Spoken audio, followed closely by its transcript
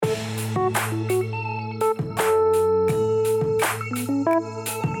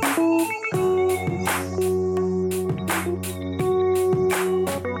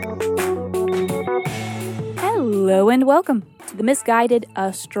welcome to the Misguided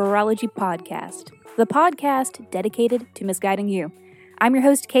Astrology Podcast, the podcast dedicated to misguiding you. I'm your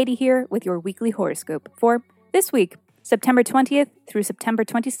host, Katie, here with your weekly horoscope for this week, September 20th through September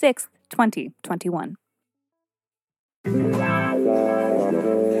 26th, 2021.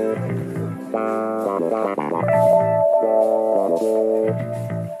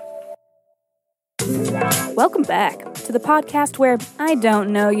 Welcome back to the podcast where I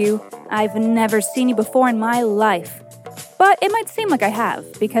don't know you, I've never seen you before in my life, but it might seem like I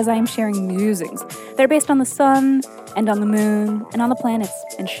have because I am sharing musings that are based on the sun and on the moon and on the planets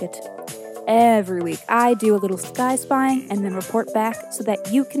and shit. Every week I do a little sky spying and then report back so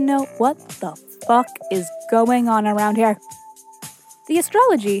that you can know what the fuck is going on around here. The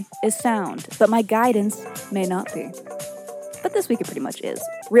astrology is sound, but my guidance may not be. But this week it pretty much is.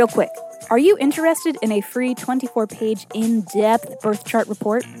 Real quick, are you interested in a free 24-page in-depth birth chart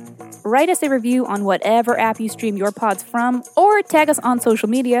report? Write us a review on whatever app you stream your pods from, or tag us on social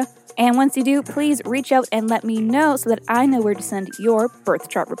media. And once you do, please reach out and let me know so that I know where to send your birth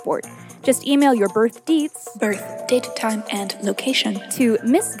chart report. Just email your birth deets, birth, date, time, and location to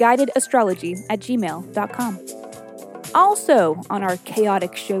misguidedastrology@gmail.com. Also on our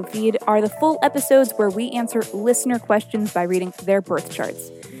chaotic show feed are the full episodes where we answer listener questions by reading their birth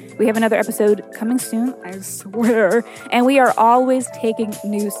charts. We have another episode coming soon, I swear, and we are always taking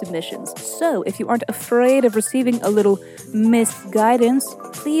new submissions. So if you aren't afraid of receiving a little misguidance,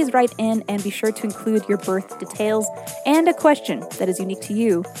 please write in and be sure to include your birth details and a question that is unique to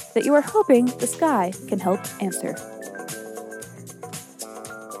you that you are hoping the sky can help answer.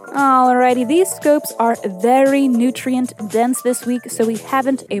 Alrighty, these scopes are very nutrient dense this week, so we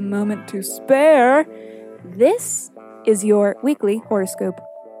haven't a moment to spare. This is your weekly horoscope.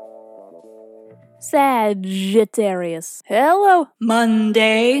 Sagittarius. Hello,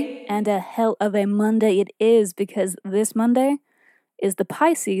 Monday. And a hell of a Monday it is, because this Monday is the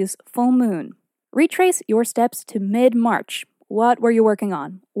Pisces full moon. Retrace your steps to mid-March. What were you working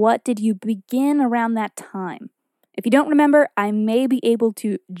on? What did you begin around that time? If you don't remember, I may be able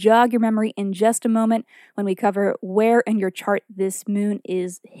to jog your memory in just a moment when we cover where in your chart this moon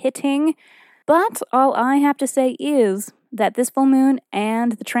is hitting. But all I have to say is that this full moon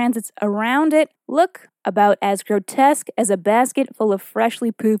and the transits around it look about as grotesque as a basket full of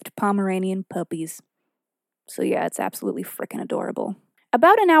freshly pooped Pomeranian puppies. So yeah, it's absolutely frickin' adorable.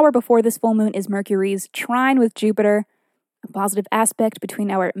 About an hour before this full moon is Mercury's trine with Jupiter. A positive aspect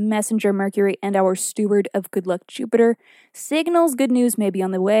between our messenger Mercury and our steward of good luck Jupiter signals good news may be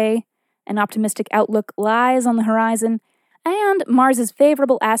on the way. An optimistic outlook lies on the horizon. And Mars's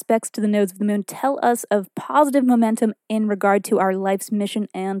favorable aspects to the nodes of the moon tell us of positive momentum in regard to our life's mission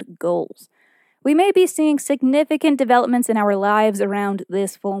and goals. We may be seeing significant developments in our lives around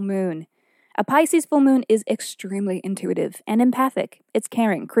this full moon. A Pisces full moon is extremely intuitive and empathic. It's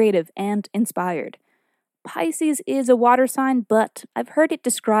caring, creative, and inspired. Pisces is a water sign, but I've heard it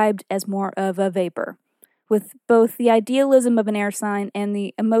described as more of a vapor, with both the idealism of an air sign and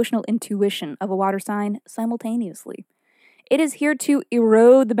the emotional intuition of a water sign simultaneously. It is here to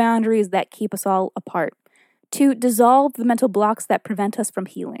erode the boundaries that keep us all apart, to dissolve the mental blocks that prevent us from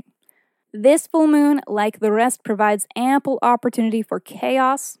healing. This full moon, like the rest, provides ample opportunity for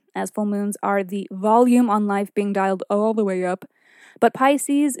chaos, as full moons are the volume on life being dialed all the way up. But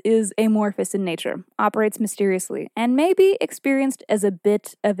Pisces is amorphous in nature, operates mysteriously, and may be experienced as a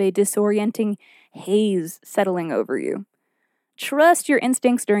bit of a disorienting haze settling over you. Trust your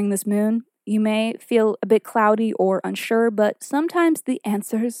instincts during this moon. You may feel a bit cloudy or unsure, but sometimes the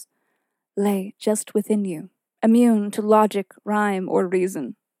answers lay just within you, immune to logic, rhyme, or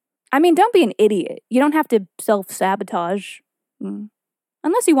reason. I mean, don't be an idiot. You don't have to self-sabotage.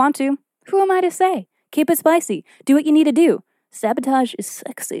 Unless you want to. Who am I to say? Keep it spicy. Do what you need to do. Sabotage is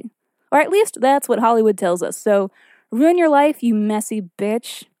sexy. Or at least that's what Hollywood tells us. So ruin your life, you messy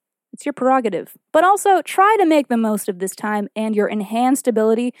bitch. It's your prerogative. But also, try to make the most of this time and your enhanced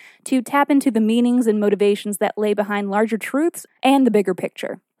ability to tap into the meanings and motivations that lay behind larger truths and the bigger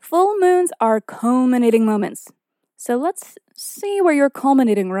picture. Full moons are culminating moments. So let's see where you're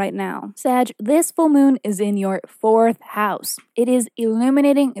culminating right now. Sag, this full moon is in your 4th house. It is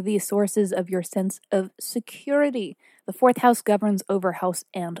illuminating the sources of your sense of security. The 4th house governs over house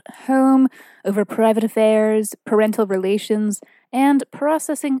and home, over private affairs, parental relations, and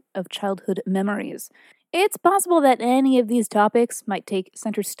processing of childhood memories. It's possible that any of these topics might take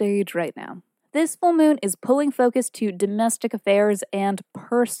center stage right now. This full moon is pulling focus to domestic affairs and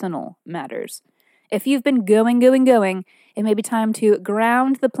personal matters. If you've been going, it may be time to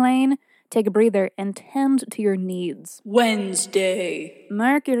ground the plane, take a breather, and tend to your needs. Wednesday.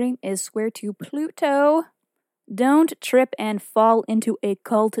 Mercury is square to Pluto. Don't trip and fall into a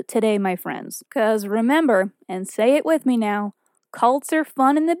cult today, my friends. Because remember, and say it with me now, cults are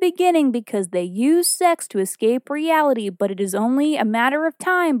fun in the beginning because they use sex to escape reality, but it is only a matter of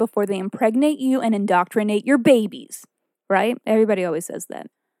time before they impregnate you and indoctrinate your babies. Right? Everybody always says that.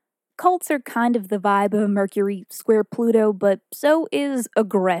 Cults are kind of the vibe of Mercury square Pluto, but so is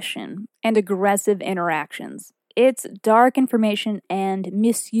aggression and aggressive interactions. It's dark information and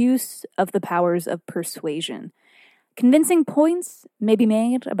misuse of the powers of persuasion. Convincing points may be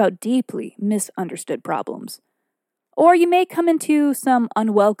made about deeply misunderstood problems. Or you may come into some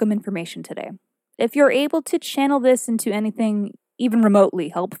unwelcome information today. If you're able to channel this into anything even remotely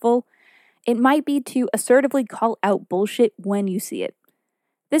helpful, it might be to assertively call out bullshit when you see it.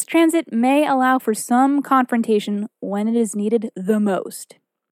 This transit may allow for some confrontation when it is needed the most.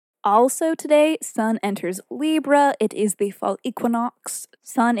 Also today, Sun enters Libra. It is the fall equinox.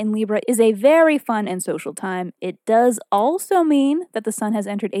 Sun in Libra is a very fun and social time. It does also mean that the Sun has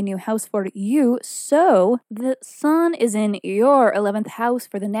entered a new house for you, so the Sun is in your 11th house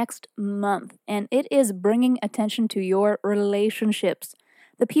for the next month, and it is bringing attention to your relationships,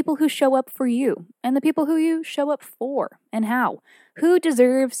 the people who show up for you, and the people who you show up for, and how. Who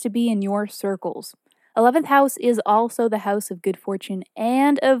deserves to be in your circles? 11th house is also the house of good fortune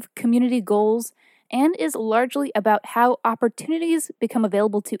and of community goals, and is largely about how opportunities become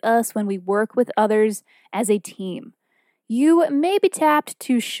available to us when we work with others as a team. You may be tapped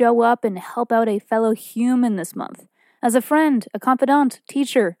to show up and help out a fellow human this month. As a friend, a confidant,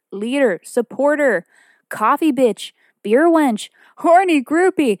 teacher, leader, supporter, coffee bitch, beer wench, horny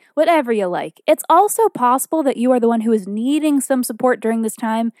groupie, whatever you like. It's also possible that you are the one who is needing some support during this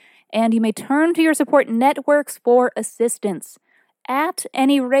time, and you may turn to your support networks for assistance. At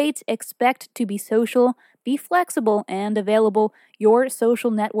any rate, expect to be social, be flexible, and available. Your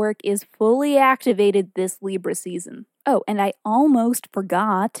social network is fully activated this Libra season. Oh, and I almost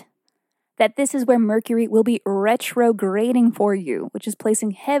forgot that this is where Mercury will be retrograding for you, which is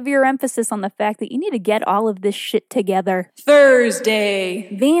placing heavier emphasis on the fact that you need to get all of this shit together.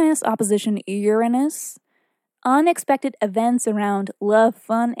 Thursday! Venus opposition Uranus. Unexpected events around love,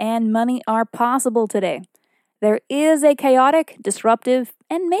 fun, and money are possible today. There is a chaotic, disruptive,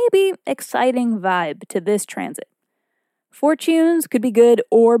 and maybe exciting vibe to this transit. Fortunes could be good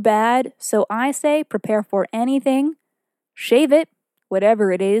or bad, so I say prepare for anything, shave it,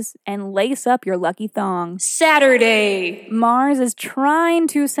 whatever it is, and lace up your lucky thong. Saturday! Mars is trine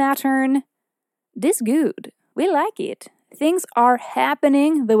to Saturn. This good. We like it. Things are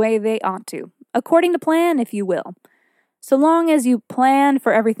happening the way they ought to. According to plan, if you will. So long as you plan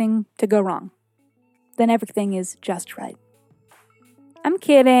for everything to go wrong, then everything is just right. I'm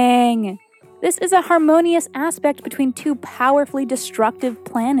kidding. This is a harmonious aspect between two powerfully destructive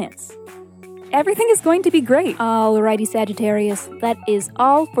planets. Everything is going to be great. Alrighty, Sagittarius, that is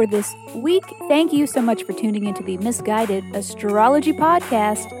all for this week. Thank you so much for tuning into the Misguided Astrology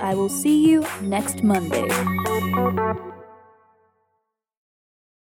Podcast. I will see you next Monday.